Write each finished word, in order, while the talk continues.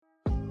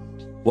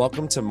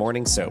Welcome to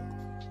Morning Soap.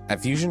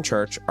 At Fusion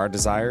Church, our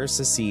desire is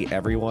to see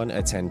everyone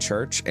attend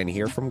church and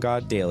hear from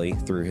God daily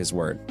through His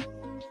Word.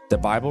 The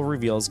Bible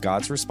reveals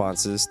God's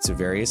responses to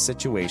various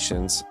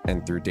situations,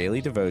 and through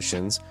daily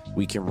devotions,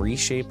 we can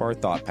reshape our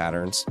thought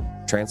patterns,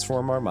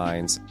 transform our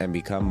minds, and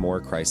become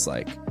more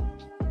Christ-like.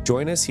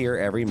 Join us here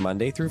every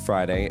Monday through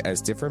Friday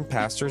as different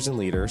pastors and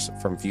leaders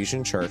from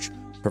Fusion Church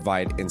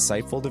provide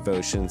insightful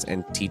devotions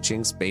and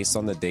teachings based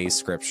on the day's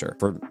scripture.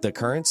 For the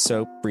current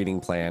SOAP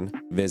reading plan,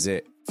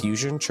 visit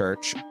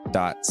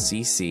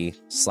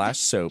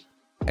fusionchurch.cc/soap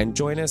and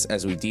join us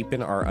as we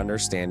deepen our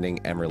understanding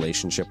and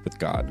relationship with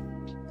God.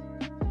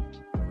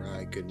 All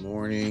right, good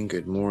morning.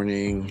 Good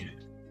morning.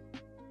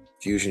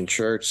 Fusion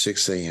Church,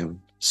 6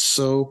 a.m.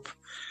 SOAP.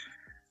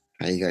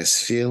 How you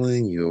guys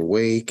feeling? You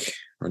awake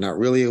or not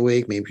really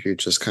awake? Maybe you're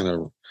just kind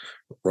of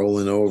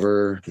rolling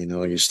over,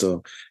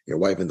 you're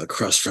wiping the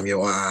crust from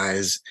your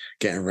eyes,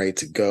 getting ready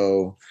to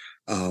go.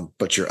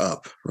 But you're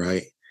up,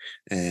 right?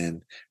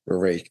 And we're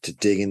ready to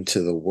dig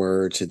into the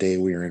word. Today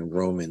we are in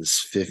Romans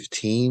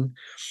 15.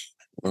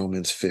 We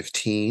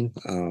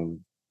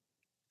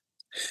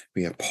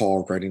have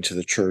Paul writing to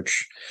the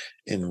church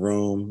in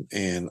Rome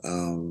and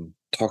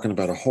talking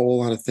about a whole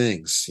lot of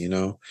things,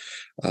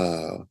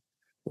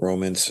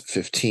 Romans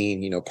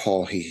 15,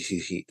 Paul,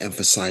 he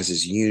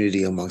emphasizes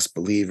unity amongst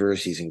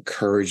believers. He's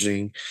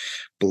encouraging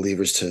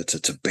believers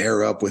to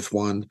bear up with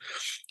one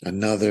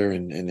another.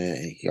 And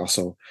he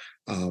also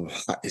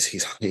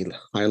he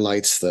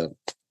highlights the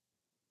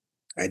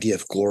idea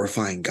of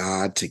glorifying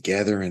God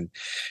together, and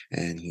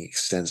he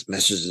extends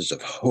messages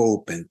of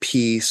hope and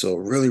peace. So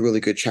really, really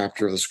good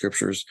chapter of the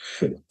scriptures.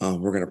 We're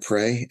going to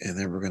pray, and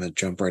then we're going to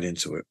jump right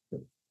into it.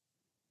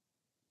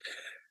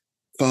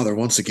 Father,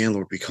 once again,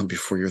 Lord, we come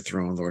before your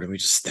throne, Lord, and we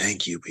just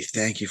thank you. We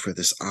thank you for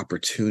this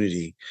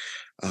opportunity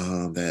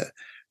that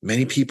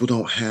many people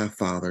don't have,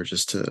 Father,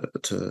 just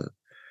to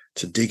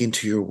dig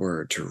into your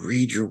word, to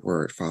read your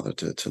word, Father,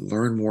 to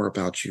learn more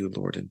about you,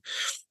 Lord,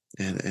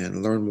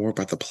 and learn more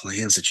about the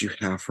plans that you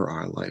have for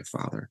our life,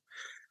 Father.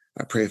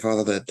 I pray,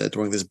 Father, that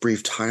during this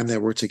brief time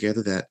that we're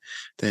together,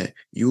 that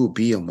you will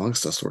be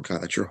amongst us, Lord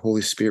God, that your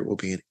Holy Spirit will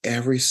be in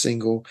every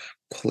single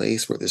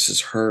place where this is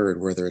heard,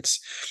 whether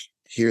it's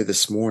here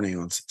this morning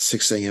on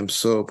 6 a.m.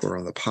 SOAP or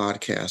on the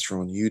podcast or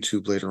on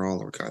YouTube later on,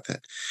 Lord God,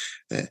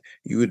 that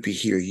you would be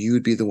here. You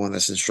would be the one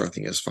that's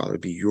instructing us, Father.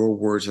 It'd be your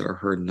words that are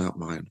heard, not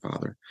mine,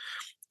 Father.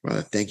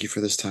 Father, thank you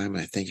for this time.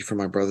 And I thank you for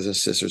my brothers and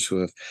sisters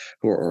who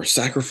are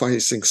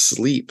sacrificing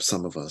sleep,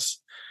 some of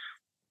us,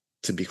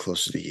 to be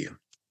closer to you.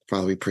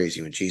 Father, we praise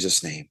you in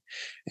Jesus' name.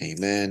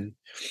 Amen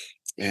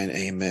and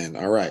amen.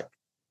 All right.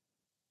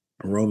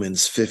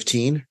 Romans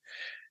 15,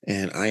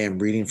 and I am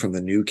reading from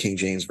the New King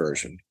James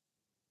Version.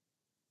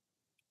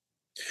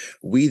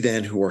 We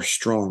then who are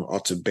strong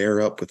ought to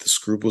bear up with the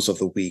scruples of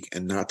the weak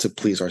and not to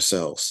please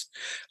ourselves.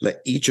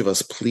 Let each of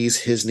us please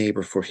his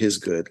neighbor for his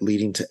good,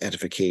 leading to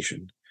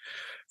edification.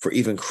 For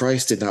even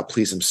Christ did not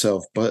please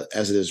himself, but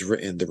as it is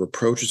written, the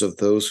reproaches of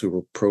those who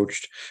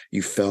reproached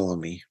you fell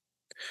on me.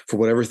 For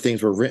whatever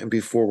things were written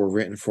before were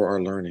written for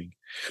our learning,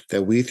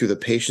 that we through the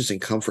patience and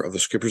comfort of the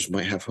scriptures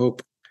might have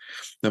hope.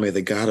 Now may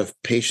the God of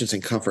patience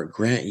and comfort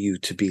grant you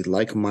to be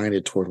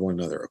like-minded toward one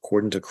another,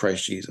 according to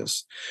Christ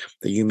Jesus,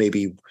 that you may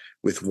be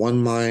with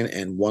one mind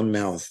and one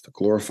mouth to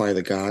glorify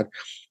the God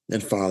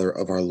and Father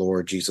of our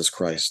Lord Jesus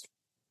Christ.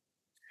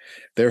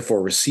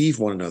 Therefore receive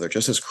one another,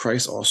 just as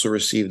Christ also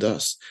received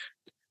us,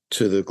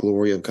 to the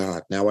glory of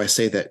God. Now I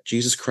say that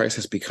Jesus Christ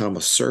has become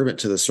a servant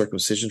to the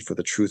circumcision for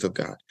the truth of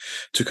God,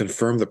 to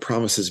confirm the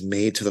promises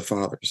made to the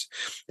fathers,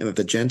 and that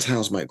the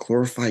Gentiles might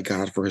glorify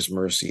God for his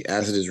mercy,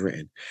 as it is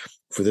written,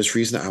 for this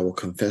reason I will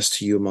confess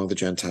to you among the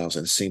Gentiles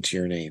and sing to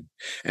your name.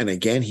 And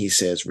again he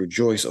says,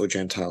 rejoice, O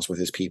Gentiles, with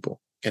his people.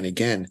 And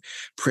again,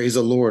 praise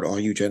the Lord, all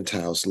you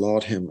Gentiles,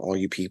 laud him, all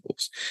you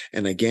peoples.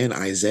 And again,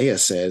 Isaiah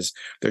says,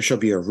 there shall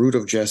be a root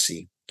of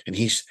Jesse, and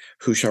he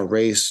who shall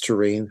raise to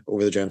reign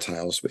over the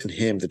Gentiles. In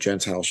him the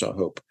Gentiles shall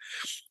hope.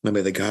 Now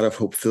may the God of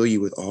hope fill you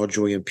with all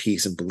joy and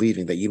peace in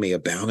believing, that you may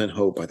abound in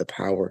hope by the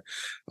power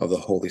of the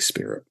Holy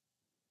Spirit.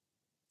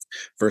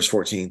 Verse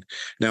 14,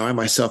 now I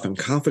myself am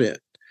confident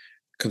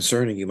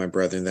concerning you, my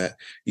brethren, that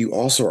you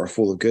also are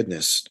full of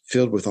goodness,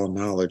 filled with all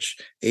knowledge,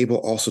 able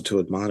also to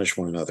admonish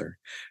one another.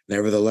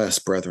 Nevertheless,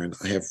 brethren,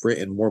 I have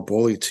written more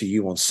boldly to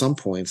you on some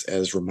points,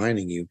 as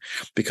reminding you,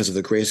 because of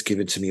the grace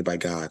given to me by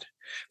God,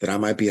 that I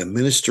might be a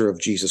minister of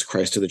Jesus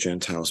Christ to the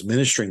Gentiles,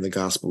 ministering the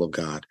gospel of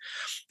God,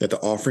 that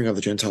the offering of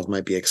the Gentiles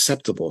might be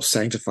acceptable,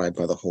 sanctified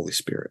by the Holy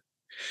Spirit.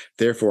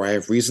 Therefore, I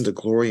have reason to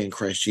glory in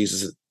Christ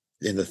Jesus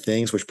in the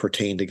things which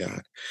pertain to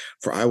God.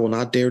 For I will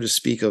not dare to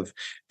speak of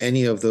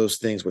any of those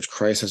things which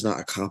Christ has not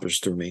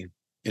accomplished through me,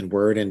 in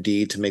word and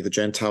deed, to make the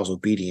Gentiles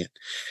obedient,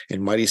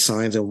 in mighty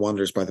signs and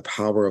wonders by the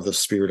power of the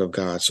Spirit of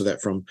God, so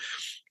that from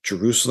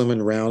Jerusalem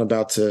and round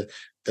about to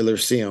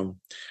Elysium,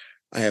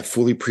 I have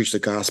fully preached the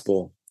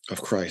gospel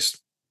of Christ.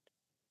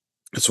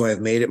 And so I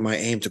have made it my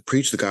aim to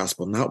preach the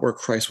gospel, not where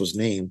Christ was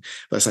named,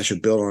 lest I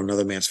should build on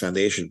another man's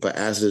foundation, but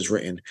as it is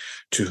written,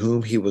 to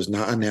whom he was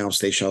not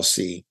announced, they shall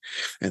see,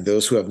 and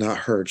those who have not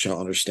heard shall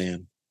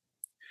understand.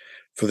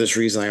 For this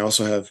reason, I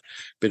also have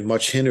been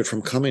much hindered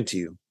from coming to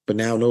you, but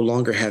now no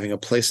longer having a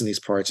place in these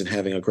parts and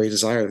having a great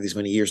desire these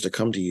many years to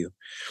come to you.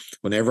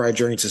 Whenever I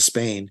journey to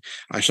Spain,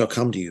 I shall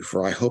come to you,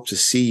 for I hope to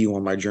see you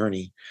on my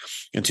journey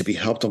and to be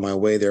helped on my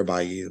way there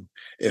by you,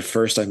 if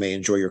first I may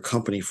enjoy your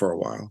company for a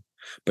while.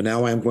 But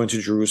now I am going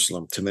to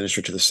Jerusalem to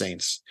minister to the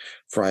saints,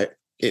 for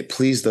it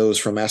pleased those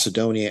from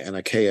Macedonia and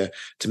Achaia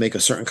to make a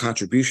certain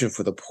contribution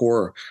for the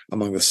poor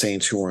among the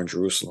saints who are in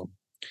Jerusalem.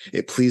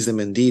 It pleased them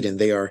indeed, and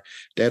they are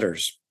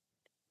debtors.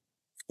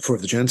 For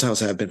if the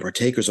Gentiles have been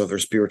partakers of their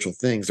spiritual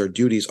things, their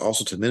duty is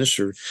also to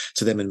minister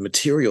to them in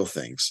material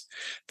things.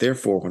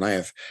 Therefore, when I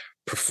have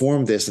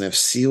performed this and have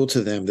sealed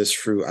to them this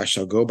fruit, I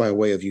shall go by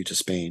way of you to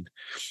Spain.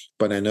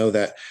 But I know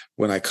that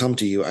when I come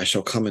to you, I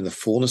shall come in the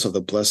fullness of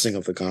the blessing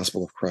of the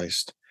gospel of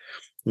Christ.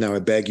 Now I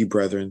beg you,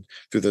 brethren,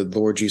 through the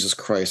Lord Jesus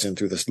Christ and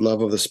through the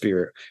love of the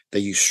Spirit,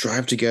 that you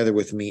strive together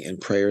with me in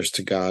prayers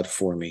to God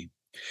for me,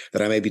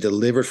 that I may be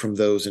delivered from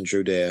those in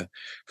Judea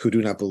who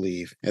do not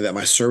believe, and that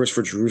my service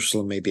for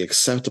Jerusalem may be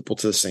acceptable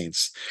to the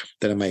saints,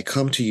 that I may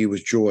come to you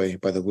with joy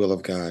by the will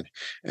of God,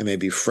 and may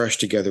be fresh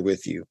together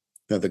with you.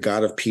 Now the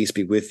God of peace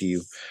be with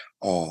you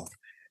all.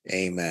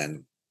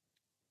 Amen.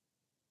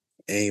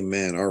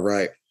 Amen. All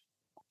right.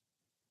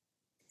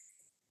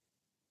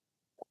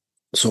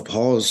 So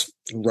Paul is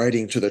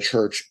writing to the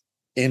church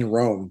in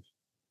Rome.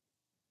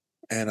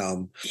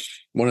 And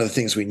one of the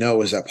things we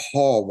know is that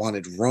Paul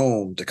wanted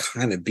Rome to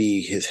kind of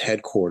be his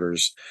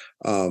headquarters,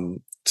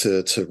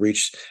 to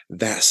reach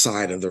that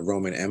side of the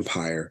Roman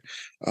Empire.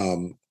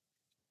 And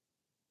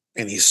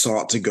he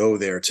sought to go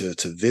there to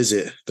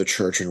visit the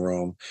church in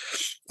Rome.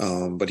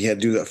 But he had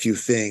to do a few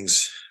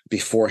things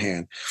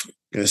beforehand.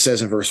 And it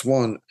says in verse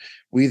 1,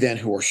 we then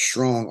who are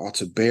strong ought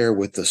to bear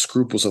with the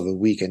scruples of the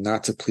weak and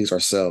not to please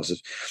ourselves.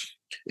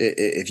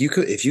 If you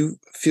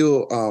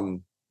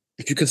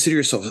consider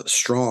yourself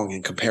strong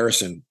in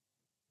comparison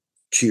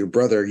to your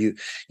brother, you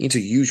need to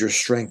use your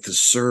strength to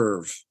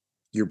serve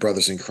your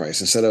brothers in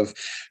Christ instead of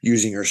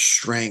using your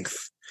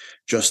strength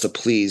just to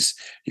please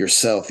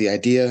yourself. The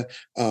idea,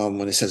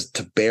 when it says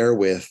to bear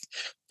with,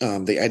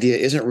 the idea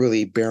isn't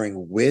really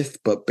bearing with,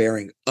 but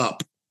bearing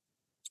up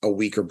a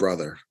weaker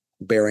brother,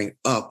 bearing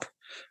up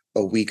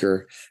a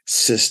weaker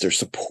sister,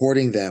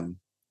 supporting them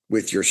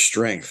with your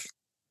strength.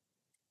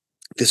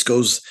 This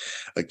goes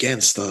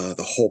against the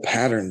whole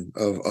pattern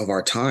of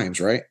our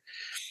times, right?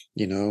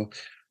 You know,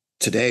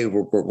 today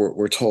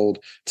we're told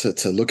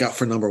to look out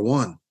for number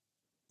one,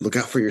 look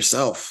out for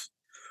yourself.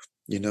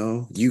 You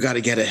know, you got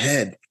to get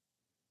ahead.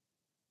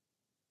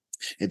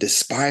 It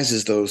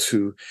despises those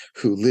who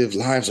live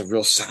lives of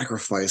real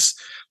sacrifice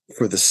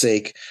for the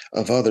sake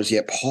of others.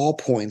 Yet Paul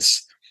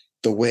points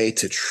the way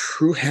to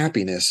true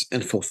happiness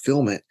and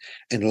fulfillment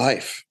in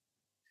life.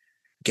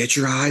 Get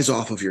your eyes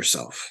off of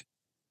yourself.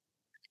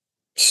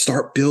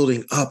 Start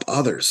building up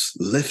others,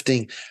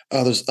 lifting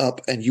others up,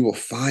 and you will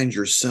find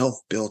yourself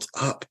built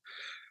up.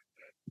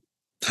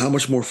 How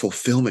much more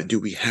fulfillment do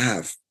we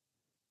have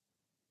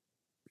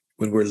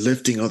when we're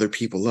lifting other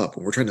people up,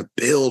 when we're trying to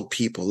build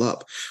people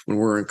up, when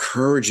we're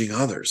encouraging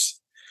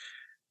others?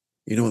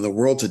 You know, in the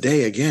world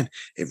today, again,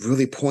 it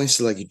really points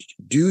to like,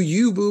 do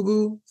you,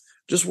 boo-boo?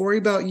 Just worry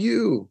about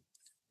you.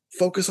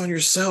 Focus on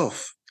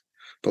yourself.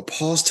 But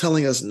Paul's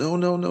telling us,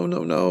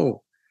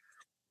 no.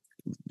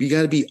 You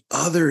got to be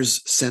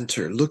others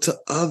centered. Look to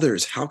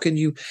others. How can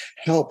you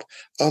help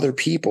other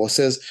people? It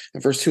says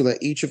in verse 2,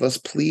 let each of us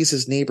please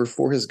his neighbor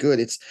for his good.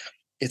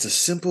 It's a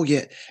simple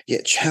yet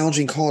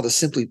challenging call to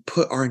simply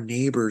put our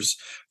neighbors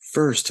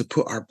first, to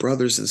put our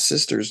brothers and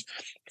sisters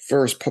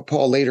first.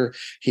 Paul later,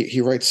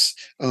 he writes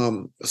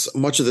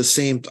much of the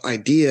same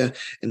idea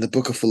in the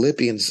book of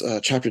Philippians,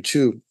 chapter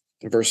 2.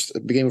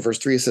 Beginning with verse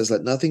 3, it says,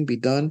 let nothing be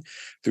done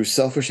through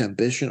selfish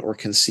ambition or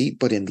conceit,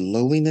 but in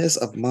lowliness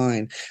of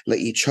mind, let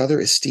each other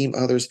esteem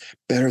others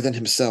better than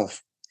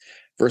himself.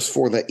 Verse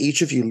 4, let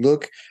each of you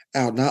look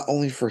out not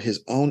only for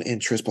his own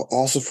interest, but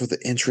also for the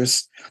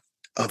interests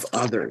of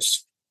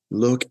others.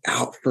 Look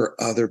out for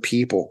other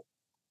people.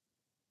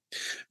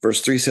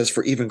 Verse 3 says,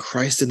 for even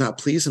Christ did not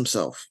please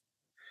himself.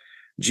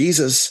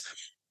 Jesus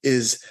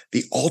is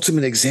the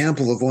ultimate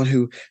example of one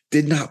who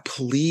did not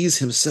please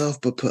himself,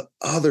 but put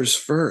others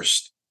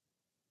first.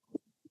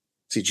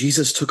 See,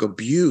 Jesus took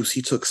abuse.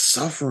 He took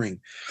suffering,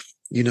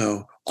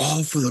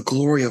 all for the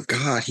glory of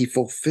God. He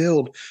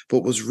fulfilled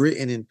what was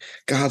written in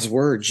God's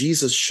word.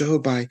 Jesus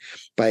showed by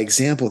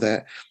example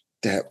that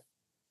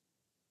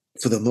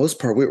for the most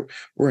part,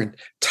 we're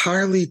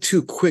entirely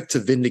too quick to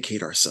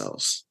vindicate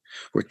ourselves.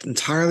 We're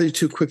entirely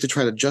too quick to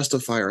try to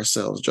justify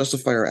ourselves,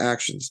 justify our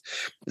actions,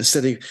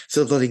 instead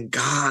of letting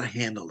God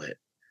handle it.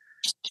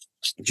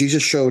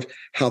 Jesus showed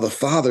how the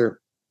Father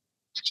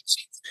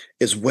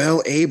is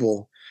well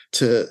able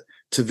to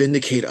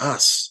vindicate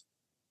us.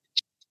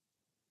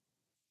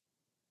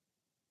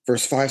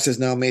 Verse 5 says,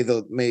 now may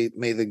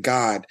the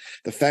God,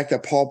 the fact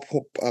that Paul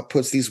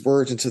puts these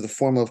words into the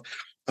form of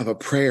a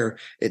prayer,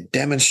 it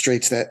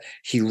demonstrates that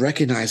he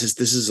recognizes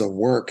this is a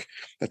work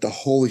that the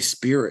Holy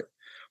Spirit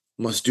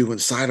must do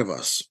inside of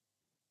us.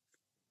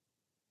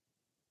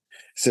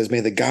 It says, may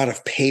the God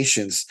of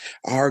patience,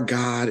 our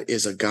God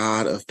is a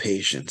God of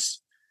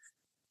patience.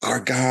 Our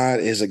God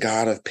is a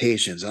God of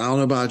patience. I don't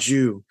know about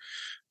you,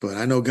 but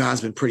I know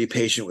God's been pretty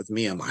patient with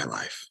me in my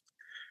life.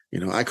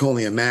 I can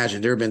only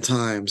imagine there have been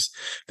times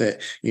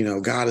that,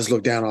 God has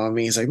looked down on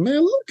me and he's like,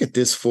 man, look at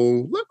this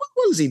fool. What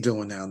is he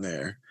doing down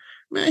there?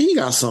 Man, he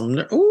got some.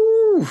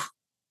 Ooh,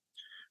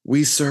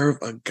 we serve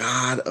a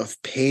God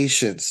of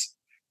patience.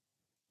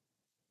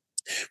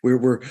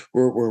 We're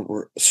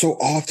so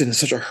often in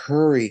such a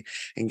hurry,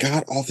 and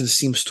God often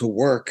seems to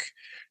work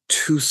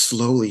too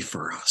slowly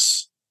for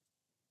us.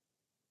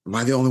 Am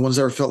I the only ones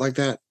that ever felt like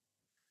that?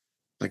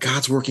 Like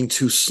God's working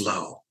too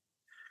slow.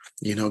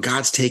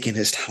 God's taking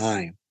his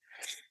time.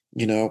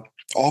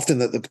 Often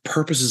the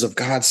purposes of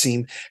God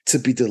seem to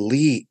be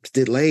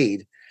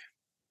delayed,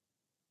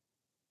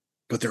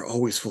 but they're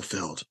always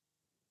fulfilled.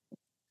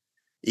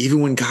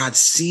 Even when God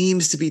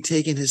seems to be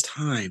taking his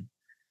time,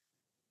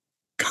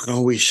 God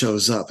always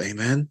shows up.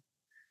 Amen.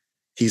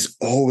 He's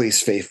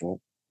always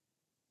faithful.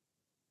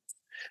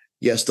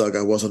 Yes, Doug,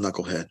 I was a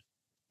knucklehead,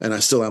 and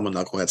I still am a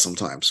knucklehead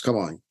sometimes. Come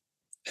on.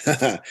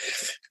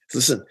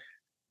 Listen.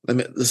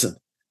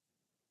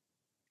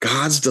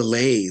 God's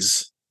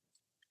delays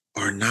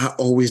are not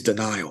always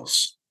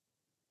denials.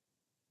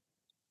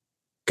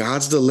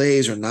 God's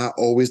delays are not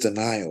always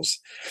denials.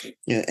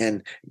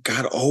 And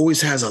God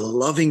always has a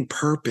loving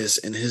purpose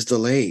in his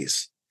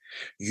delays.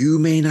 You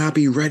may not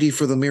be ready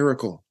for the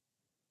miracle.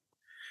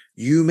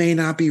 You may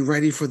not be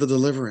ready for the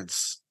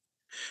deliverance.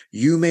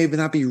 You may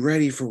not be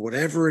ready for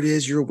whatever it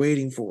is you're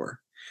waiting for,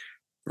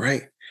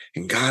 right?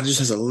 And God just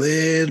has a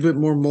little bit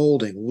more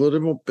molding, a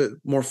little bit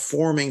more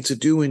forming to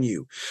do in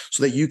you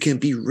so that you can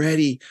be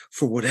ready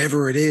for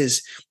whatever it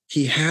is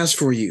he has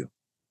for you.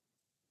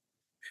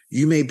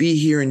 You may be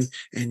here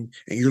and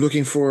you're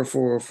looking for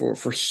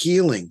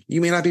healing. You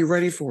may not be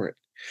ready for it.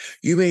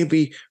 You may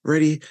be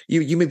ready.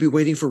 You may be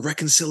waiting for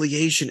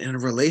reconciliation in a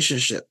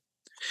relationship.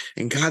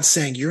 And God's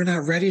saying, you're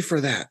not ready for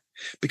that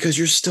because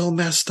you're still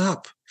messed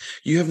up.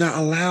 You have not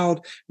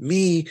allowed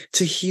me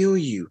to heal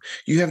you.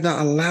 You have not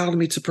allowed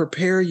me to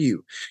prepare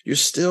you. You're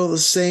still the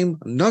same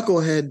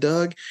knucklehead,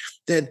 Doug.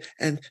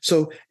 And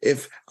so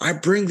if I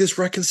bring this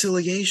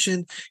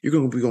reconciliation, you're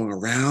going to be going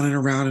around and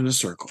around in a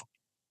circle.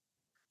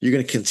 You're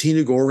going to continue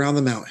to go around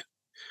the mountain.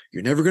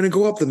 You're never going to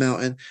go up the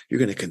mountain. You're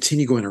going to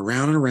continue going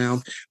around and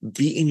around,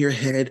 beating your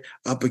head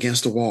up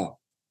against a wall.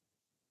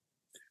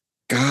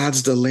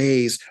 God's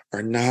delays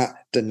are not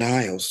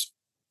denials.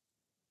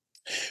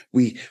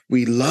 We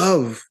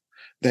love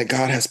that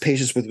God has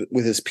patience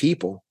with his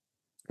people,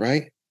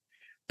 right?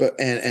 But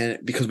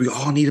and because we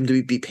all need him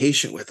to be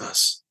patient with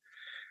us,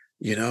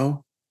 we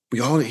all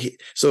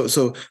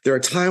so there are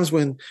times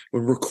when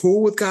we're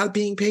cool with God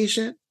being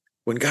patient,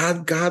 when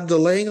God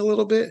delaying a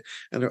little bit,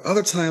 and there are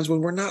other times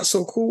when we're not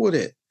so cool with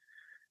it.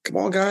 Come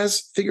on,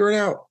 guys, figure it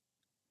out.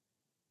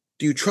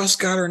 Do you trust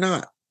God or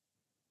not?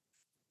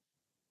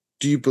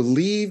 Do you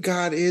believe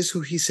God is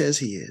who he says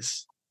he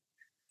is?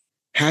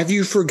 Have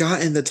you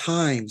forgotten the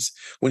times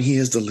when he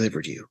has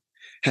delivered you?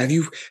 Have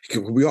you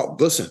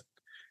forgotten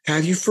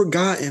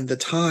the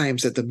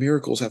times that the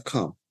miracles have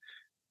come?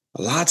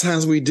 A lot of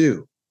times we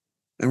do.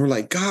 And we're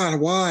like,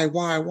 God,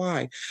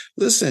 why?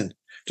 Listen,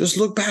 just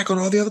look back on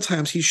all the other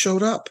times he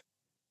showed up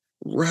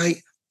right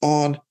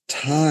on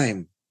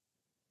time.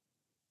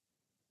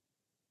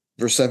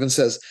 Verse 7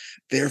 says,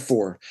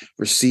 therefore,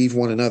 receive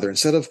one another.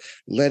 Instead of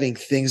letting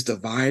things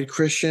divide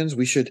Christians,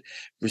 we should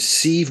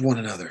receive one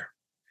another,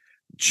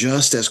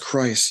 just as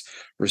Christ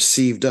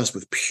received us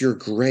with pure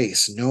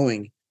grace,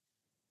 knowing,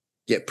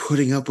 yet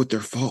putting up with their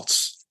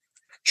faults.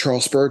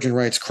 Charles Spurgeon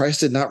writes, Christ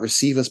did not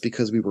receive us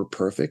because we were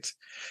perfect,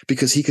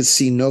 because he could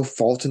see no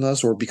fault in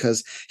us, or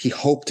because he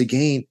hoped to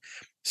gain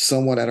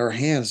somewhat at our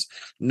hands.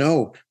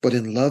 No, but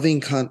in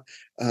loving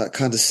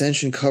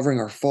condescension, covering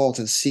our faults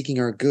and seeking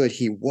our good,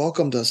 he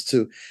welcomed us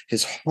to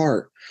his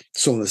heart.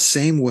 So in the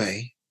same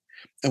way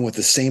and with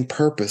the same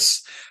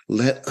purpose,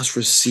 let us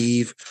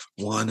receive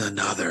one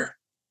another.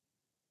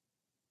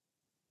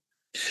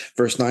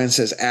 Verse 9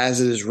 says,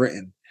 as it is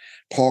written.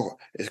 Paul,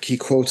 he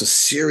quotes a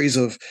series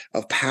of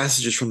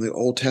passages from the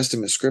Old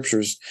Testament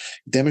scriptures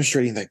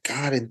demonstrating that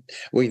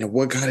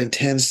what God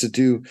intends to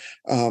do,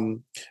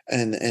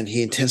 and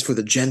he intends for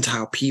the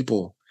Gentile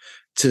people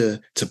to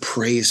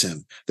praise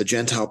him, the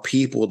Gentile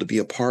people to be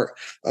a part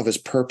of his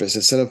purpose.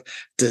 Instead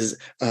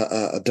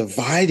of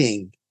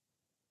dividing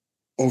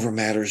over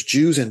matters,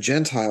 Jews and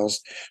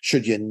Gentiles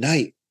should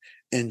unite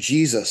in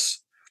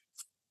Jesus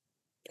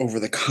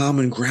over the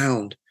common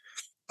ground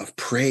of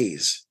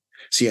praise.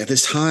 See, at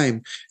this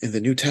time in the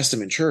New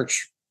Testament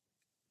church,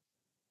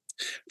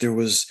 there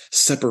was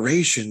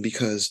separation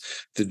because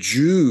the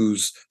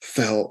Jews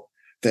felt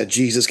that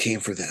Jesus came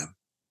for them,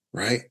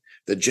 right?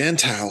 The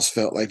Gentiles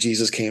felt like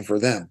Jesus came for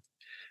them.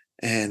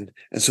 And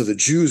so the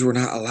Jews were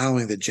not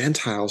allowing the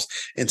Gentiles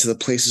into the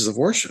places of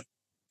worship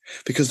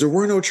because there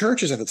were no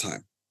churches at the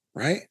time,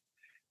 right?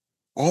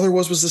 All there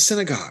was the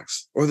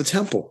synagogues or the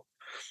temple,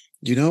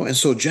 and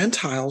so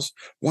Gentiles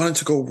wanted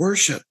to go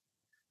worship,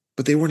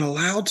 but they weren't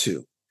allowed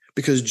to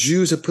because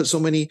Jews have put so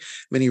many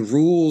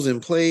rules in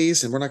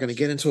place, and we're not going to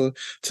get into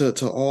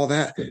to all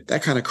that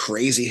kind of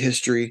crazy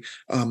history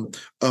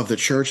of the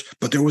church.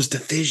 But there was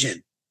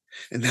division,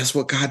 and that's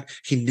what God,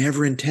 he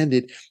never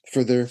intended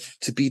for there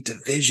to be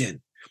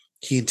division.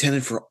 He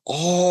intended for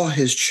all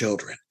his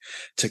children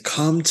to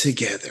come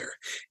together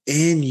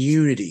in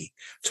unity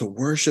to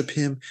worship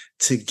him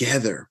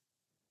together.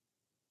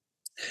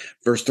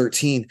 Verse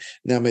 13,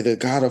 now may the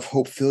God of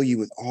hope fill you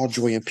with all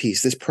joy and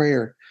peace. This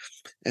prayer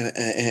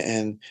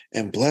and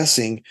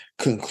blessing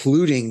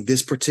concluding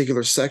this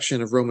particular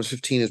section of Romans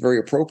 15 is very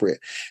appropriate,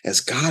 as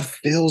God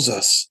fills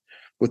us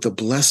with the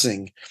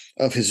blessing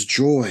of his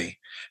joy,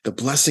 the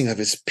blessing of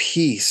his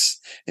peace,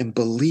 and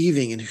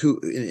believing in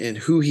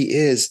who he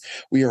is.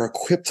 We are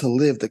equipped to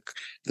live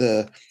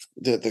the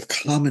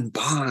common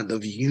bond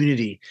of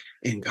unity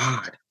in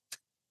God.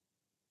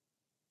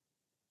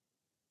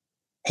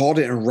 Paul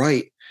didn't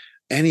write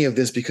any of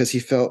this because he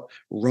felt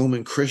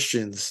Roman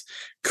Christians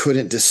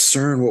couldn't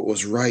discern what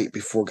was right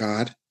before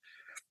God,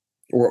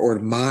 or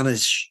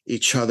admonish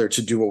each other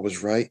to do what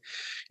was right.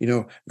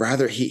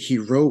 Rather he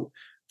wrote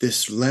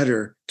this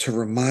letter to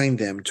remind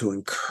them, to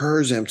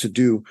encourage them to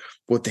do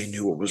what they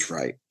knew what was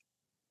right.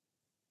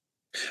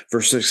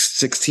 Verse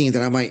 16,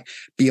 that I might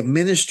be a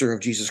minister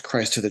of Jesus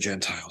Christ to the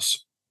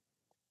Gentiles.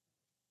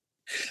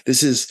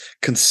 This is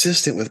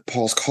consistent with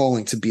Paul's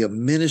calling to be a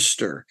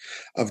minister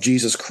of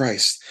Jesus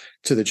Christ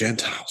to the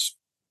Gentiles.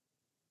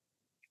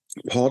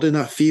 Paul did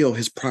not feel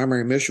his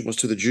primary mission was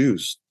to the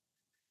Jews,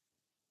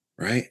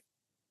 right?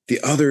 The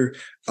other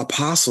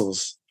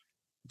apostles,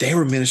 they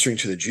were ministering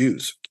to the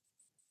Jews.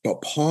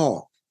 But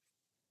Paul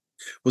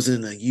was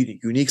in a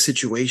unique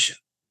situation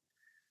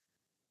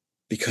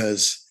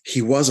because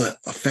he was a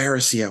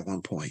Pharisee at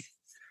one point.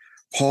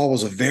 Paul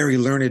was a very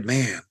learned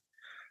man.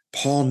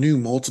 Paul knew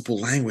multiple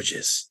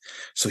languages,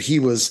 so he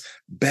was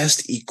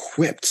best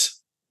equipped,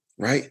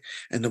 right?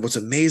 And what's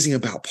amazing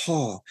about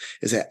Paul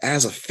is that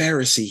as a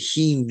Pharisee,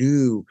 he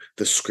knew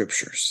the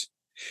scriptures.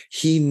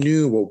 He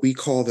knew what we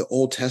call the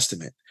Old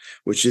Testament,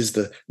 which is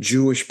the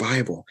Jewish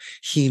Bible.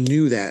 He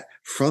knew that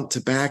front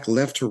to back,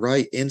 left to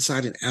right,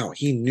 inside and out.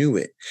 He knew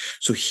it.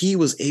 So he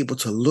was able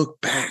to look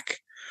back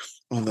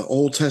on the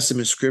Old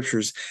Testament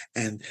scriptures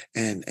and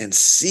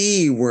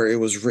see where it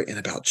was written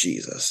about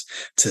Jesus,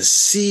 to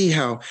see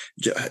how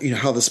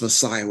this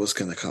Messiah was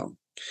going to come,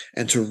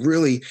 and to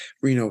really,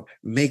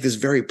 make this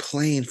very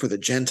plain for the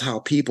Gentile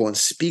people and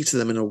speak to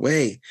them in a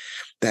way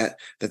that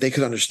they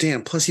could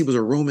understand. Plus, he was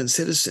a Roman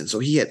citizen, so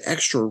he had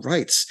extra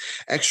rights,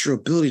 extra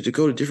ability to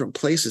go to different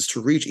places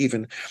to reach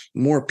even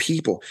more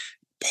people.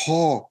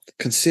 Paul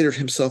considered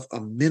himself a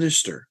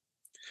minister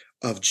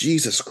of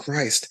Jesus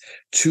Christ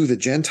to the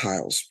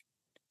Gentiles.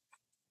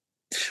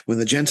 When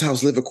the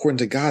Gentiles live according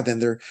to God, then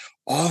their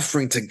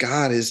offering to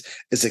God is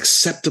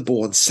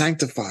acceptable and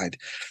sanctified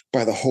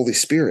by the Holy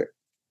Spirit.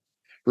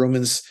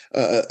 Romans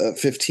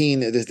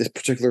 15, this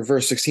particular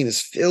verse 16, is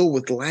filled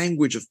with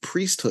language of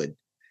priesthood.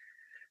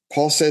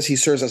 Paul says he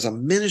serves as a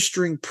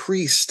ministering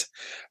priest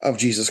of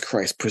Jesus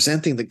Christ,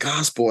 presenting the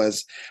gospel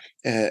as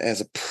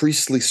a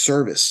priestly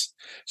service,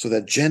 so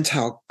that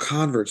Gentile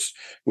converts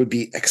would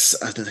be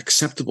an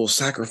acceptable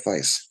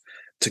sacrifice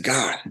to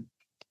God.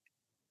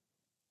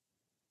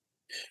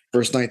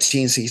 Verse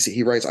 19,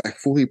 he writes, I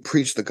fully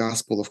preach the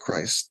gospel of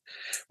Christ.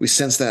 We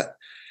sense that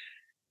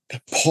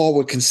Paul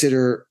would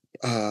consider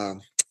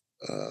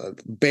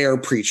bare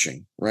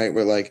preaching, right?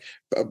 We're like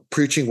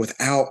preaching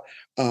without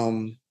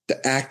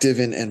the active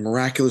and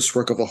miraculous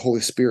work of the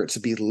Holy Spirit to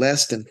be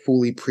less than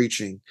fully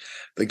preaching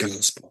the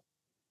gospel.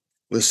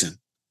 Listen,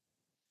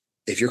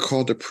 if you're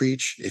called to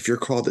preach, if you're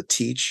called to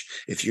teach,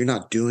 if you're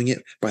not doing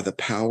it by the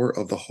power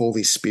of the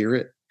Holy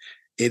Spirit,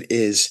 it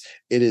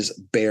is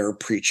bare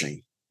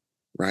preaching.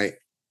 Right?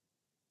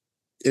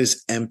 It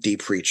is empty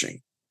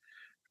preaching,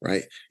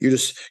 right? You're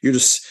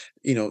just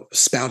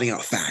spouting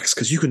out facts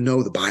because you can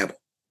know the Bible,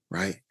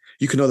 right?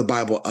 You can know the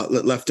Bible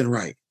left and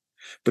right.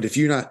 But if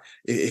you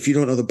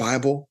don't know the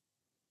Bible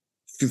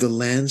through the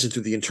lens and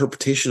through the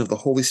interpretation of the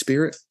Holy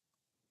Spirit,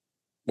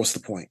 what's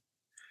the point?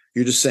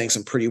 You're just saying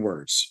some pretty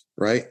words,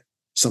 right?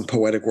 Some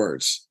poetic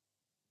words.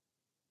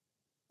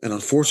 And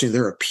unfortunately,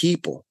 there are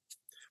people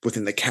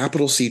within the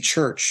capital C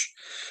church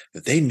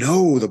that they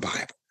know the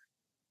Bible.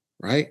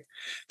 Right?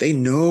 They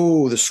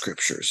know the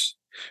scriptures.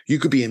 You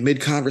could be in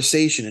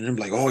mid-conversation and I'm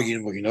like, oh, you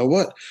know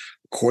what?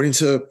 According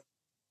to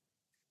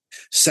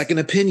Second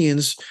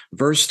Opinions,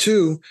 verse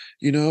 2,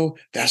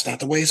 that's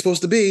not the way it's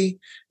supposed to be,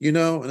 and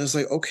it's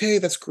like, okay,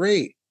 that's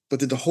great.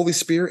 But did the Holy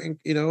Spirit,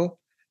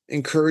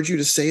 encourage you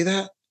to say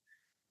that?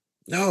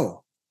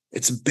 No,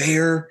 it's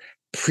bare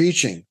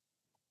preaching.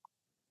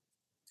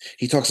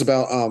 He talks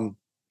about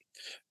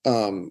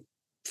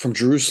from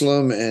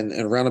Jerusalem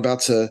and roundabout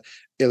to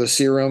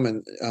Elysium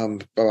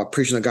and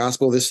preaching the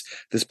gospel. This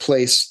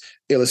place,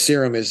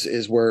 Elysium,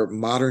 is where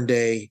modern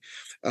day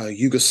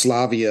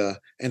Yugoslavia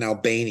and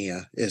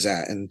Albania is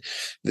at, and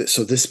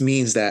so this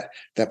means that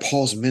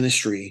Paul's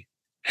ministry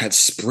had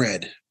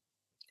spread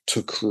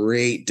to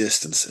great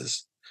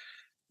distances,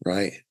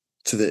 right?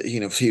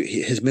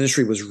 his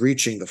ministry was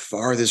reaching the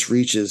farthest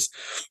reaches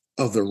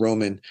of the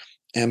Roman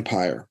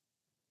Empire.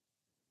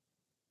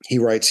 He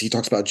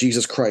talks about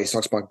Jesus Christ,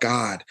 talks about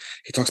God,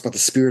 he talks about the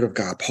Spirit of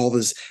God. Paul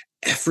is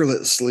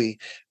effortlessly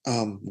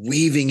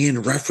weaving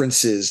in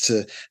references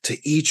to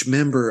each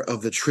member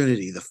of the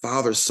Trinity, the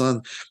Father,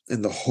 Son,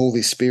 and the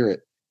Holy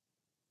Spirit.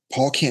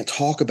 Paul can't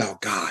talk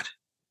about God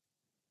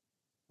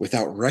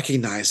without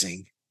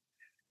recognizing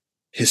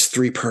his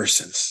three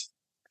persons: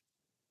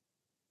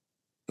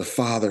 the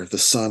Father, the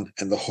Son,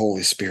 and the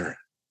Holy Spirit.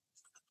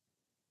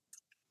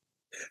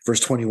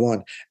 Verse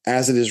 21,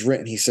 as it is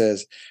written, he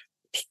says,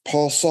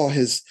 Paul saw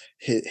he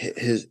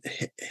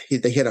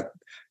had a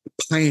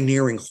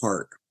pioneering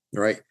heart,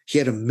 right? He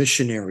had a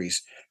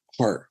missionary's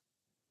heart.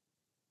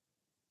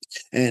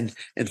 And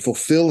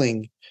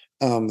fulfilling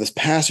this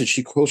passage,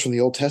 he quotes from the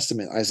Old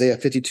Testament, Isaiah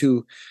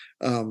 52,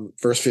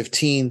 verse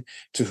 15,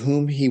 to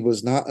whom he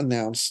was not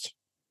announced,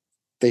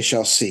 they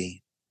shall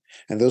see.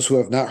 And those who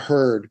have not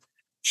heard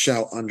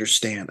shall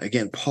understand.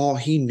 Again, Paul,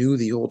 he knew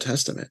the Old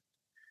Testament.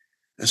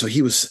 And so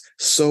he was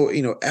so,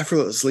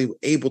 effortlessly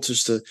able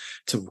to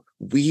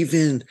weave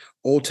in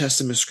Old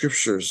Testament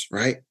scriptures,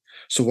 right?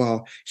 So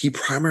while he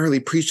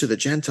primarily preached to the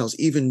Gentiles,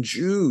 even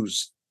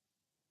Jews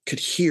could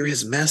hear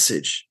his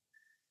message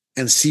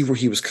and see where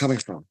he was coming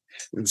from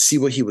and see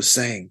what he was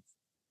saying.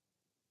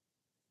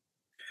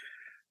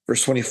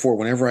 Verse 24,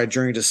 whenever I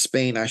journey to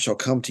Spain, I shall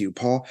come to you.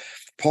 Paul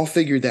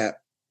figured that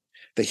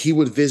he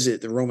would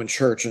visit the Roman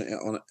church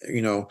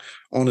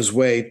on his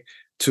way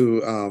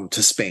to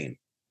Spain.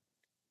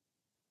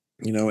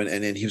 And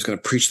then he was going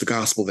to preach the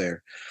gospel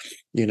there,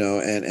 but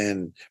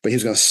he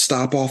was going to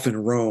stop off in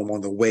Rome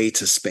on the way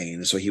to Spain.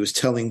 And so he was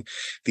telling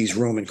these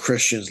Roman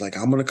Christians, like,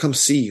 I'm going to come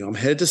see you. I'm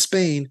headed to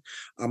Spain.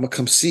 I'm going to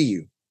come see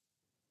you.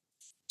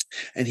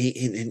 And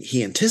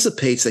he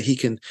anticipates that he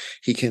can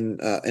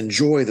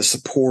enjoy the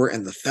support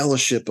and the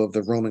fellowship of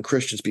the Roman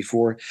Christians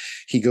before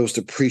he goes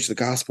to preach the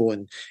gospel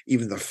in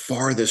even the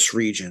farthest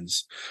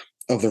regions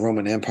of the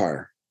Roman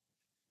Empire.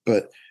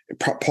 But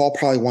Paul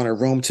probably wanted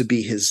Rome to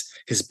be his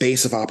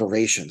base of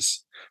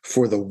operations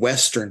for the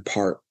western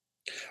part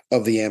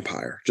of the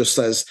empire, just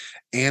as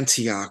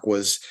Antioch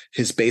was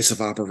his base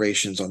of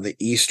operations on the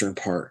eastern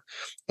part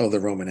of the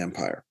Roman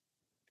Empire.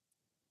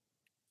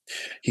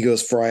 He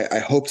goes, for I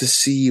hope to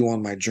see you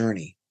on my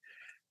journey.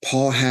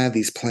 Paul had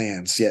these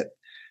plans, yet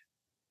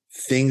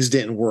things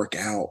didn't work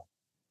out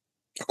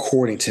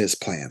according to his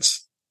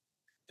plans.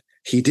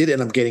 He did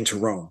end up getting to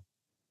Rome,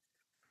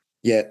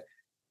 yet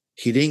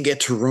he didn't get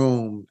to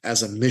Rome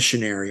as a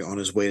missionary on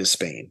his way to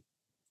Spain.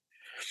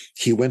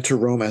 He went to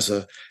Rome as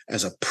a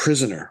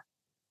prisoner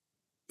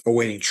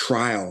awaiting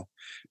trial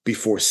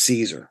before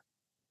Caesar.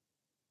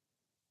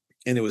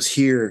 And it was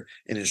here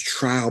in his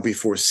trial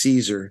before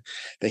Caesar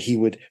that he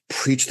would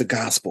preach the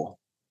gospel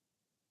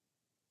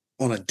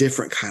on a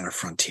different kind of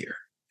frontier,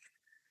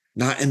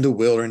 not in the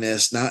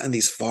wilderness, not in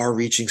these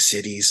far-reaching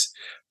cities,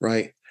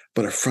 right?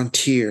 But a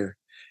frontier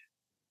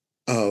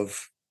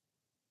of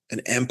an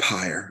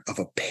empire of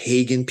a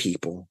pagan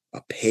people,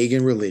 a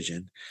pagan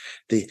religion,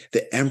 the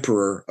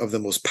emperor of the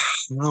most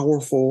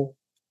powerful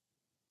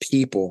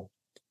people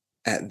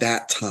at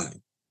that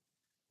time.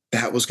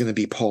 That was going to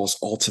be Paul's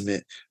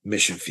ultimate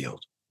mission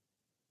field,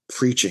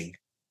 preaching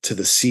to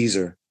the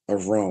Caesar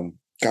of Rome.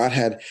 God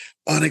had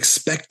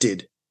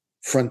unexpected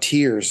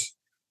frontiers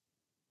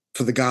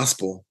for the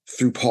gospel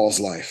through Paul's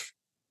life.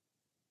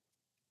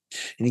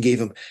 And he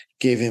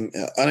gave him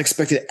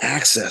unexpected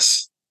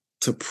access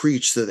to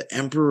preach to the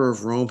emperor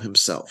of Rome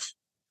himself.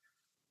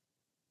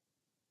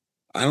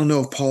 I don't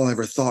know if Paul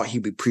ever thought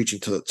he'd be preaching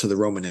to the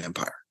Roman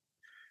Empire.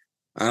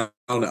 I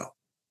don't know.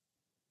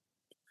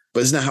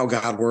 But isn't that how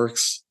God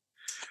works?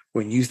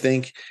 When you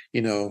think,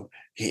 God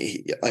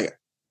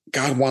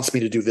wants me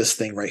to do this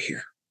thing right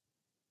here.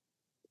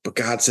 But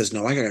God says,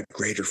 no, I got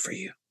greater for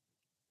you.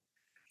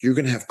 You're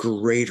going to have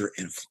greater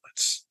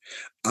influence.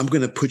 I'm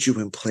going to put you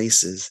in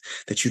places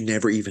that you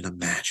never even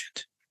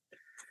imagined.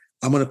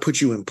 I'm going to put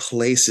you in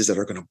places that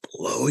are going to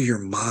blow your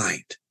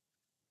mind.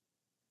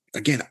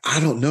 Again, I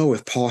don't know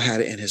if Paul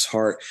had it in his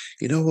heart,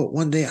 you know what,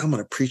 one day I'm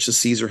going to preach to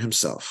Caesar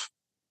himself.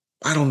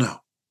 I don't know.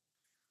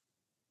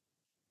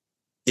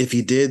 If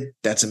he did,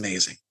 that's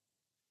amazing.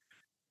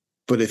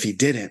 But if he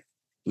didn't,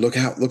 look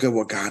at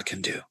what God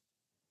can do.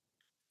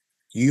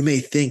 You may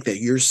think that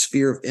your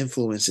sphere of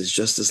influence is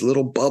just this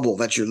little bubble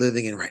that you're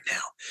living in right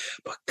now,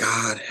 but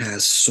God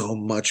has so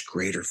much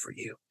greater for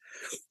you.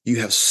 You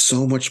have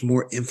so much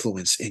more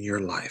influence in your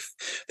life.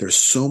 There's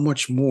so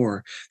much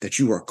more that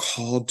you are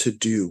called to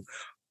do,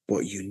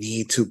 but you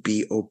need to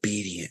be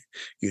obedient.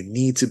 You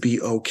need to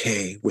be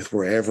okay with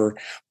wherever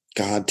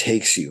God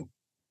takes you.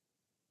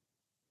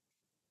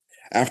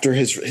 After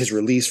his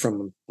release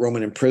from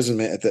Roman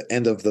imprisonment at the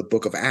end of the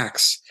book of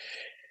Acts,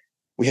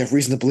 we have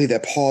reason to believe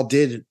that Paul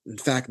did, in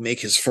fact, make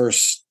his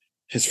first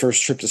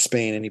trip to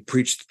Spain, and he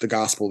preached the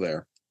gospel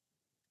there.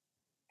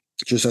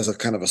 Just as a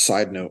kind of a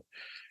side note.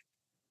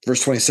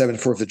 Verse 27,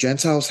 for if the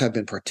Gentiles have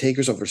been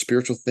partakers of their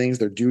spiritual things,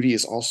 their duty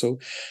is also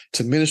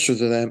to minister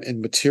to them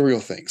in material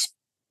things.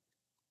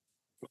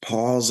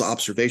 Paul's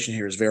observation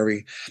here is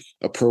very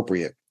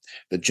appropriate.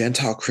 The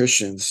Gentile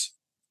Christians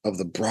of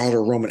the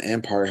broader Roman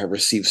Empire have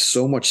received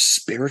so much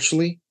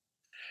spiritually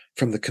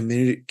from the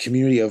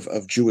community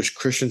of Jewish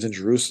Christians in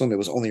Jerusalem. It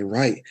was only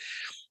right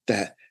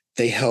that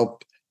they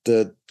help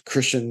the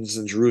Christians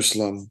in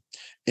Jerusalem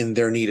in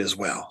their need as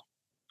well.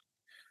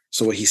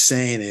 So what he's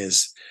saying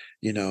is,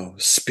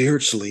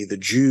 spiritually, the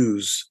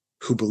Jews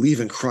who believe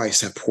in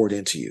Christ have poured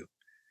into you.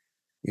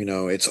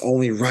 It's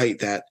only right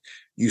that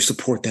you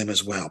support them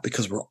as well,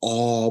 because we're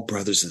all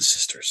brothers and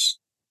sisters.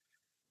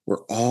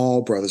 We're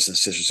all brothers and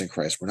sisters in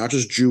Christ. We're not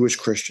just Jewish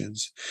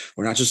Christians.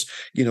 We're not just,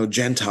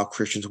 Gentile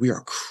Christians. We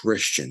are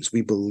Christians.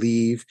 We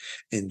believe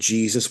in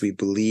Jesus. We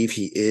believe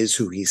he is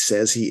who he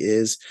says he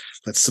is.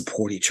 Let's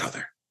support each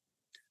other,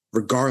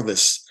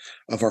 regardless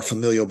of our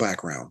familial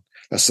background.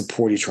 Let's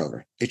support each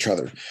other.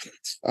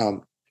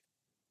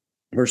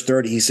 Verse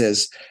 30, he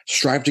says,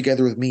 strive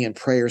together with me in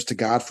prayers to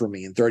God for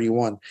me. In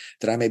 31,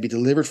 that I may be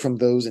delivered from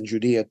those in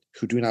Judea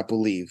who do not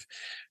believe.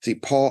 See,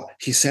 Paul,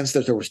 he sensed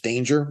that there was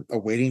danger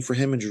awaiting for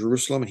him in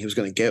Jerusalem, and he was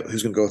going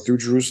to go through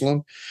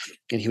Jerusalem.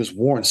 And he was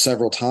warned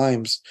several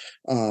times.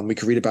 We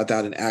could read about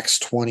that in Acts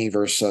 20,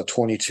 verse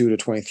 22 to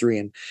 23,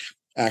 and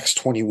Acts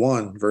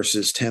 21,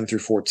 verses 10 through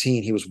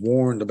 14. He was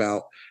warned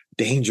about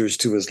dangers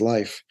to his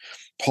life.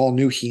 Paul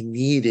knew he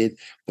needed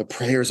the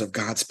prayers of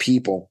God's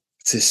people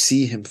to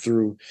see him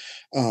through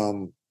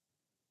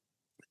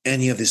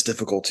any of this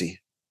difficulty.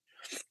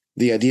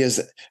 The idea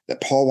is that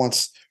Paul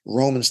wants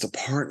Romans to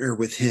partner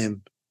with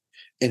him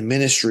in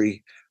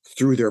ministry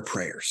through their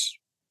prayers.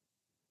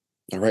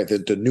 All right,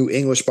 the New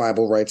English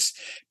Bible writes,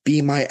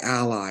 be my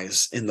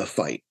allies in the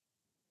fight.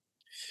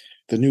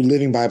 The New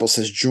Living Bible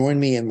says, join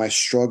me in my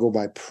struggle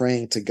by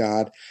praying to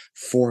God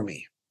for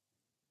me.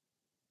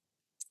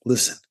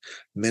 Listen,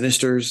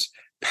 ministers,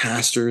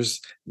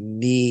 pastors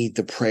need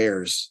the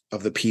prayers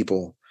of the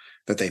people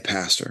that they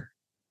pastor.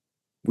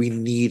 We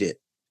need it.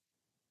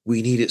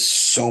 We need it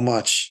so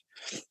much.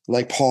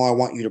 Like Paul, I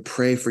want you to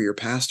pray for your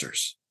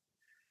pastors.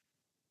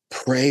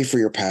 Pray for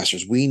your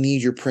pastors. We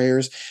need your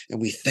prayers, and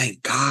we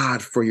thank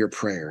God for your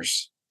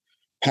prayers.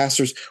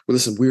 Pastors, well,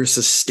 listen, we're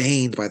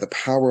sustained by the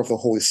power of the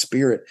Holy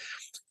Spirit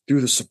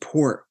through the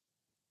support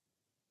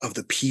of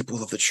the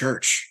people of the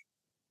church.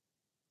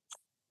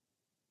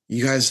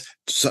 You guys,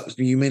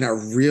 you may not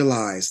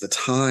realize the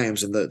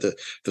times and the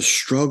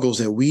struggles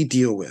that we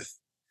deal with.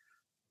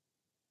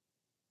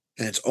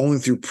 And it's only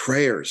through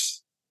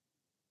prayers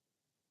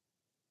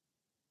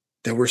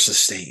that we're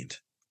sustained.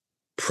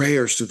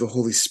 Prayers through the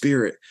Holy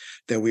Spirit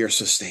that we are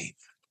sustained.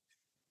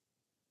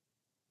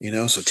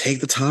 So take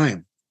the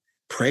time.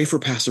 Pray for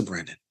Pastor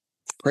Brendan.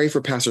 Pray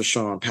for Pastor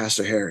Sean,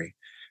 Pastor Harry,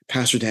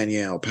 Pastor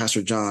Danielle,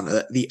 Pastor John,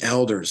 the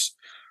elders,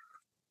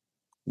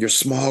 your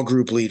small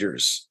group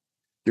leaders,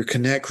 your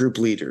connect group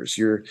leaders,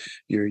 your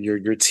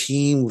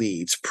team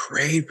leads.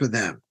 Pray for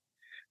them.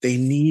 They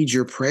need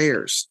your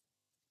prayers.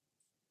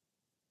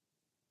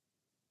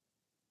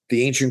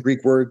 The ancient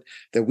Greek word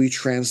that we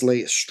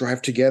translate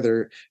strive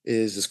together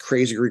is this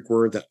crazy Greek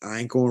word that I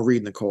ain't going to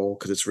read, Nicole,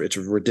 because it's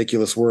a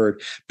ridiculous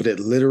word, but it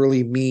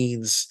literally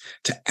means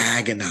to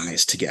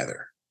agonize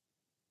together.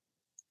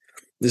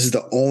 This is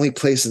the only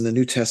place in the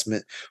New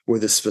Testament where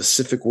this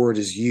specific word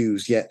is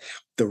used, yet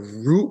the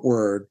root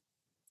word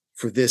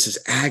for this is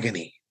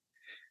agony.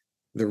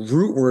 The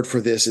root word for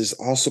this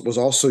was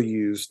also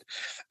used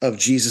of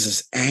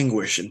Jesus'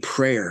 anguish and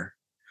prayer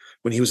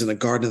when he was in the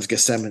Garden of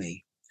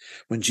Gethsemane,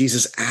 when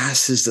Jesus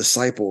asked his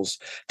disciples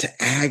to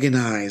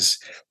agonize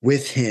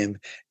with him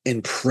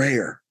in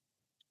prayer,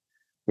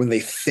 when they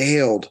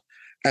failed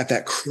at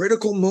that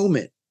critical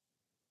moment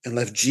and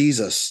left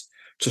Jesus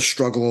to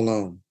struggle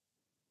alone.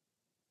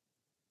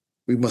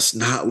 We must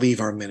not leave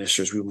our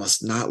ministers. We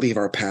must not leave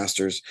our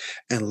pastors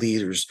and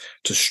leaders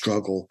to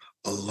struggle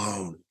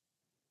alone.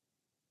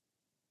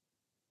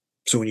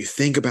 So when you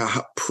think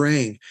about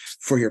praying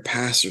for your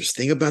pastors,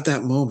 think about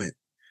that moment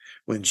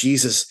when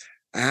Jesus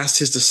asked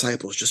his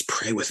disciples, just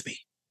pray with me.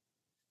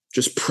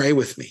 Just pray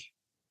with me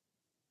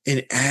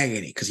in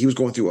agony, because he was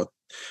going through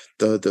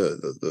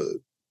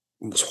the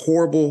most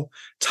horrible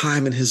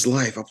time in his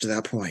life up to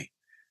that point.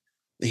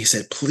 And he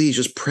said, please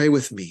just pray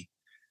with me.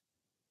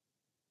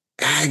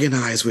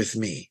 Agonize with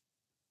me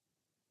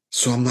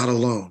so I'm not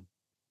alone.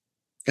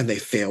 And they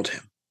failed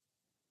him.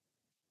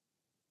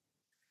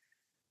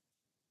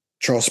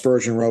 Charles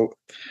Spurgeon wrote,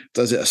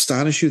 does it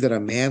astonish you that a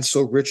man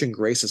so rich in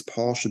grace as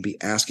Paul should be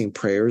asking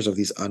prayers of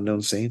these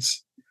unknown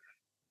saints?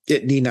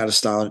 It need not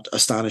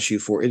astonish you,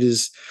 for it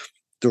is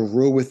the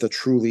rule with the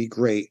truly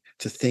great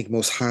to think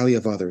most highly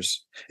of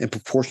others. In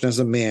proportion as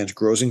a man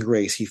grows in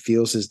grace, he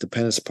feels his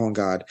dependence upon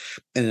God,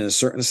 and in a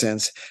certain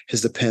sense,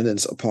 his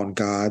dependence upon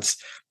God's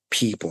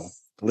people.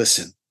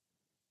 Listen,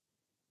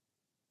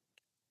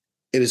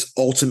 it is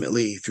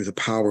ultimately through the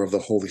power of the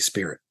Holy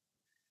Spirit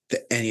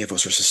that any of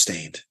us are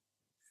sustained.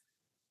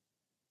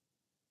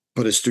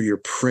 But it's through your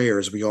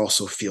prayers we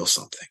also feel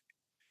something.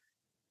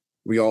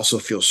 We also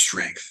feel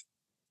strength.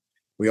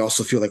 We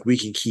also feel like we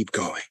can keep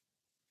going.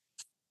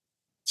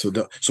 So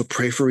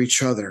pray for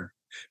each other.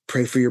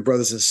 Pray for your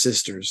brothers and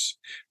sisters.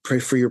 Pray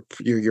for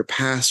your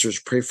pastors.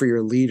 Pray for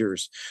your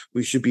leaders.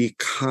 We should be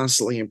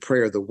constantly in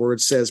prayer. The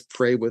word says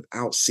pray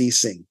without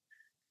ceasing.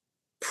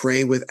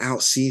 Pray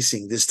without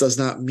ceasing. This does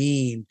not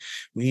mean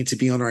we need to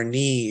be on our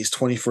knees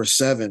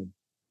 24/7,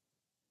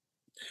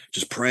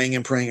 just praying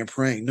and praying and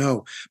praying.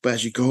 No, but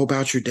as you go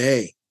about your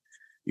day,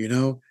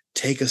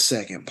 take a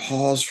second,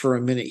 pause for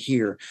a minute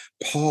here,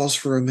 pause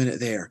for a minute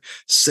there,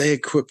 say a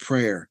quick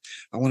prayer.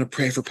 I want to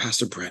pray for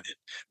Pastor Brendan.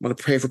 I want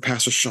to pray for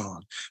Pastor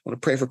Sean. I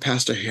want to pray for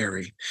Pastor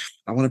Harry.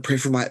 I want to pray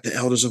for the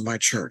elders of my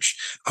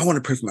church. I want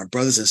to pray for my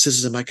brothers and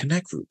sisters in my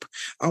Connect group.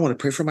 I want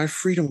to pray for my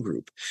Freedom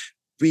group.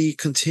 Be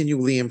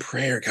continually in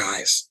prayer,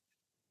 guys,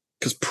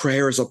 because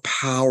prayer is a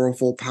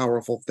powerful,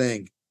 powerful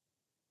thing.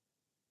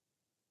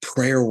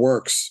 Prayer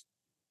works.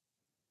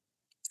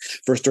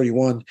 Verse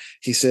 31,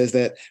 he says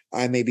that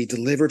I may be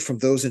delivered from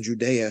those in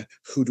Judea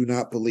who do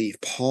not believe.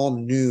 Paul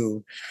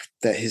knew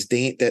that his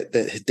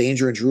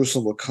danger in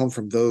Jerusalem would come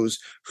from those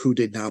who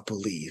did not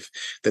believe,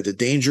 that the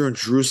danger in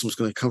Jerusalem was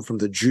going to come from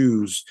the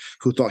Jews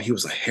who thought he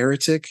was a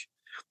heretic,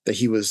 that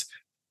he was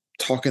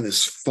talking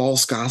this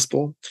false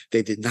gospel.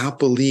 They did not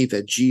believe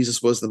that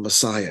Jesus was the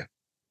Messiah.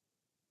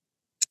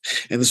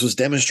 And this was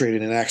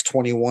demonstrated in Acts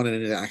 21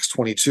 and in Acts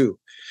 22,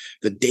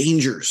 the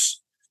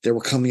dangers that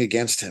were coming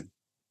against him.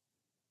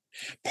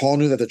 Paul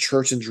knew that the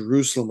church in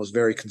Jerusalem was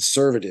very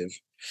conservative,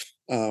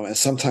 and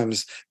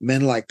sometimes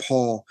men like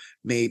Paul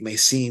may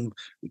seem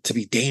to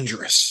be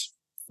dangerous,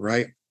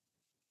 right?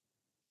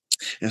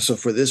 And so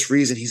for this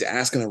reason, he's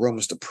asking the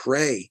Romans to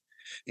pray.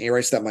 And he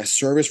writes that my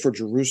service for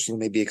Jerusalem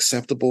may be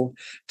acceptable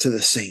to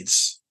the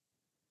saints.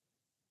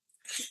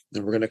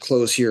 And we're going to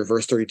close here,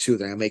 verse 32,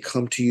 that I may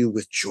come to you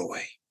with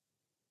joy.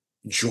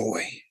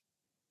 Joy.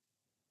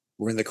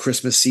 We're in the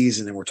Christmas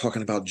season and we're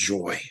talking about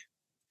joy,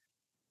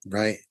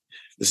 right?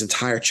 This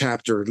entire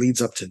chapter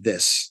leads up to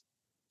this,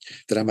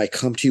 that I might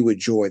come to you with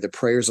joy. The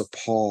prayers of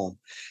Paul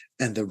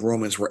and the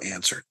Romans were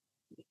answered,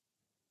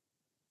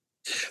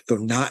 though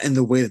not in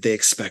the way that they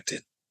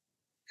expected.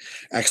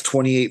 Acts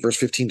 28, verse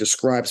 15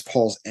 describes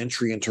Paul's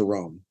entry into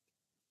Rome.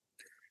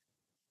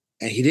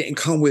 And he didn't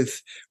come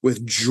with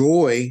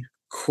joy,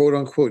 quote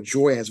unquote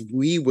joy, as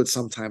we would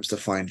sometimes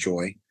define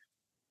joy.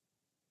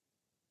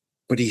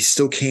 But he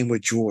still came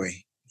with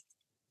joy,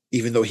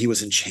 even though he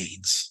was in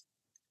chains.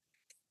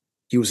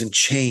 He was in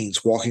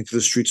chains walking through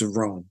the streets of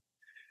Rome,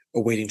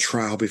 awaiting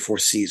trial before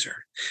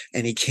Caesar.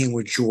 And he came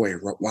with joy.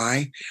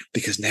 Why?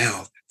 Because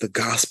now the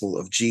gospel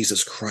of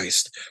Jesus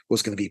Christ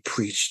was going to be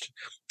preached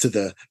to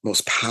the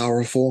most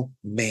powerful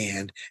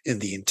man in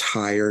the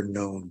entire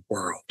known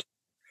world.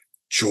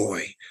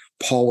 Joy.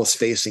 Paul was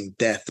facing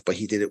death, but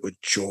he did it with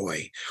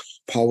joy.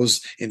 Paul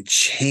was in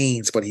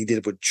chains, but he did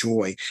it with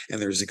joy. And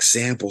there's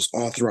examples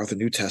all throughout the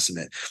New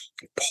Testament.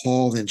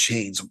 Paul in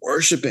chains,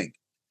 worshiping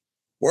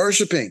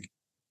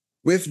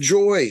with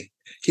joy.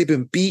 He'd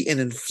been beaten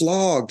and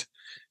flogged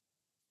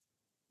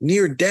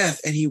near death,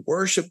 and he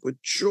worshiped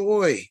with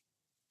joy.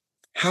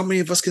 How many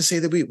of us can say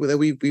that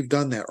we've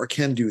done that or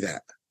can do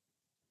that?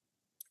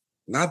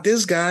 Not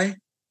this guy.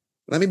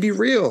 Let me be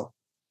real.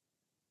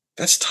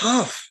 That's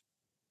tough.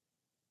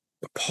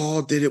 But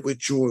Paul did it with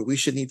joy. We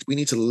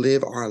need to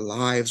live our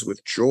lives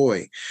with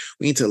joy.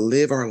 We need to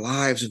live our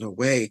lives in a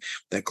way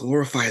that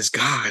glorifies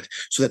God,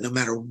 so that no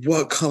matter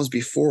what comes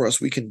before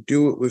us, we can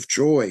do it with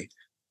joy.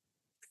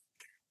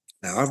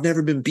 Now, I've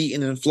never been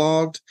beaten and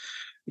flogged,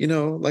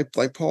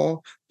 like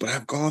Paul, but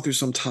I've gone through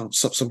some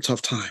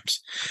tough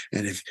times.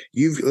 And if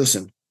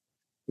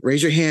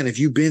raise your hand if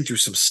you've been through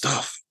some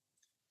stuff,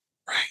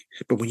 right?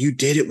 But when you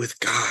did it with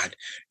God,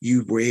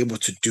 you were able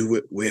to do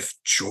it with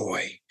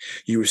joy.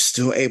 You were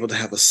still able to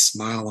have a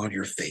smile on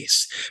your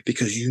face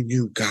because you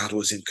knew God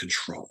was in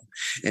control.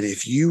 And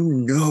if you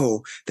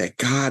know that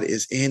God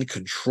is in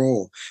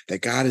control,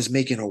 that God is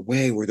making a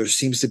way where there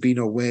seems to be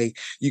no way,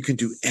 you can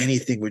do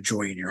anything with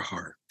joy in your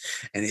heart.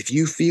 And if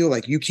you feel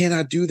like you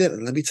cannot do that,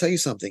 and let me tell you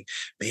something,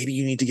 maybe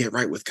you need to get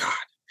right with God.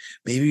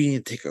 Maybe you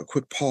need to take a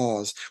quick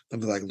pause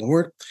and be like,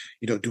 Lord,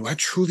 do I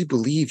truly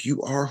believe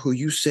you are who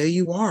you say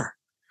you are?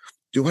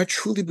 Do I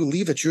truly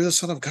believe that you're the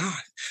Son of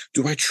God?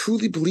 Do I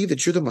truly believe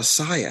that you're the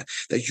Messiah,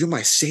 that you're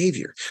my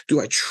Savior?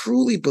 Do I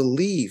truly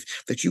believe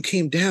that you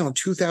came down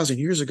 2,000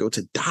 years ago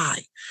to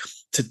die,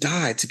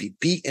 to be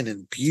beaten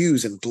and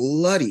abused and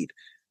bloodied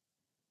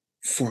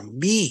for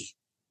me?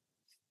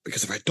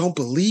 Because if I don't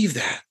believe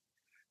that,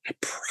 I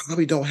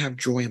probably don't have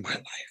joy in my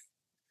life.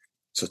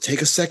 So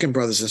take a second,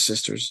 brothers and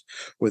sisters,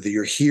 whether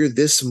you're here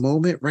this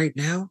moment right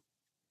now,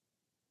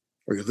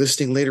 or you're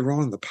listening later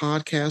on in the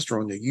podcast or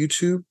on the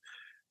YouTube,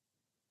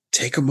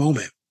 take a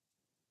moment.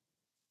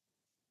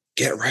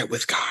 Get right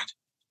with God.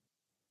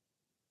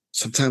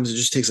 Sometimes it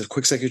just takes a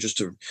quick second just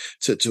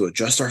to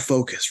adjust our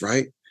focus,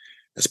 right?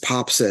 As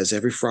Pop says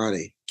every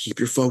Friday, keep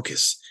your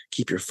focus,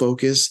 keep your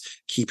focus,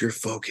 keep your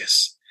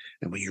focus.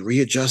 And when you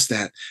readjust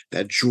that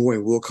joy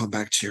will come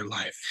back to your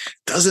life.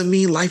 Doesn't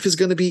mean life is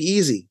going to be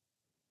easy.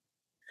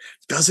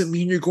 Doesn't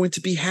mean you're going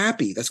to be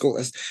happy. Let's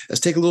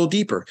take a little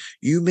deeper.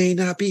 You may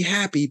not be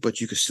happy,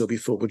 but you can still be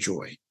filled with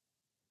joy.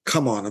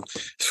 come on.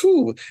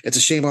 Whew, it's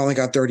a shame I only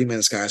got 30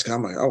 minutes, guys. Cause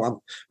I'm like,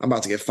 oh, I'm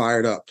about to get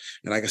fired up.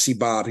 And I can see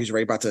Bob, he's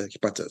ready about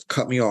to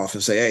cut me off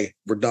and say, hey,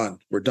 we're done.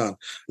 We're done.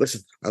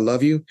 Listen, I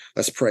love you.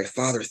 Let's pray.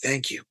 Father,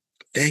 thank you.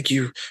 Thank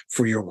you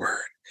for your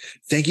word.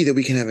 Thank you that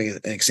we can have an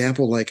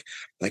example like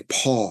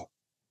Paul,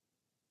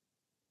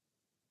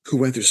 who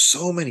went through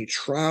so many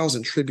trials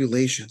and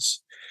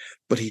tribulations,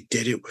 but he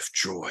did it with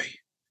joy.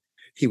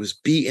 He was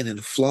beaten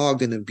and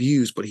flogged and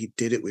abused, but he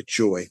did it with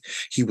joy.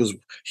 He was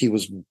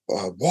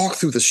walked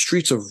through the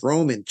streets of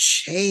Rome in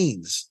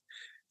chains,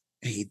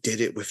 and he did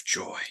it with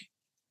joy.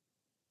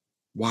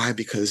 Why?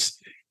 Because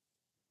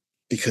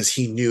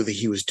he knew that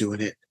he was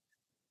doing it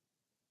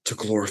to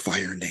glorify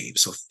your name.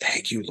 So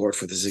thank you, Lord,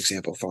 for this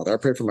example, Father. I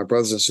pray for my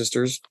brothers and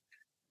sisters.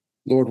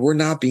 Lord, we're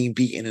not being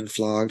beaten and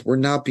flogged. We're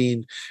not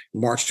being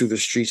marched through the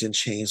streets in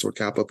chains, Lord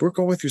God, but we're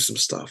going through some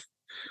stuff.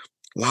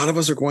 A lot of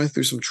us are going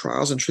through some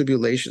trials and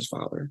tribulations,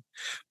 Father.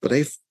 But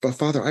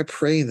Father, I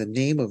pray in the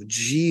name of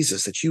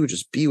Jesus that you would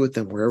just be with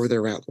them wherever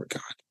they're at, Lord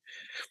God.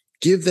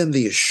 Give them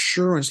the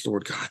assurance,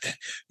 Lord God, that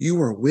you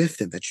are with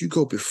them, that you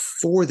go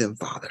before them,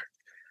 Father.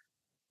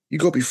 You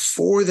go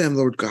before them,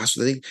 Lord God,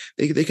 so that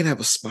they can have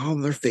a smile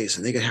on their face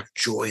and they can have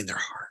joy in their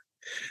heart,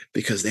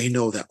 because they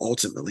know that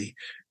ultimately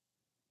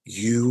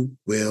you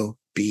will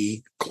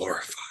be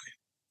glorified.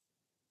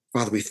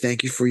 Father, we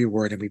thank you for your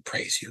word and we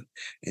praise you.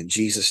 In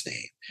Jesus'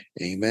 name,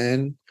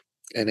 amen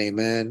and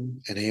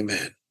amen and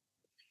amen.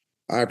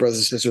 All right, brothers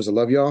and sisters, I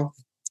love y'all.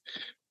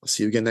 I'll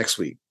see you again next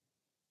week.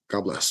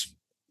 God bless.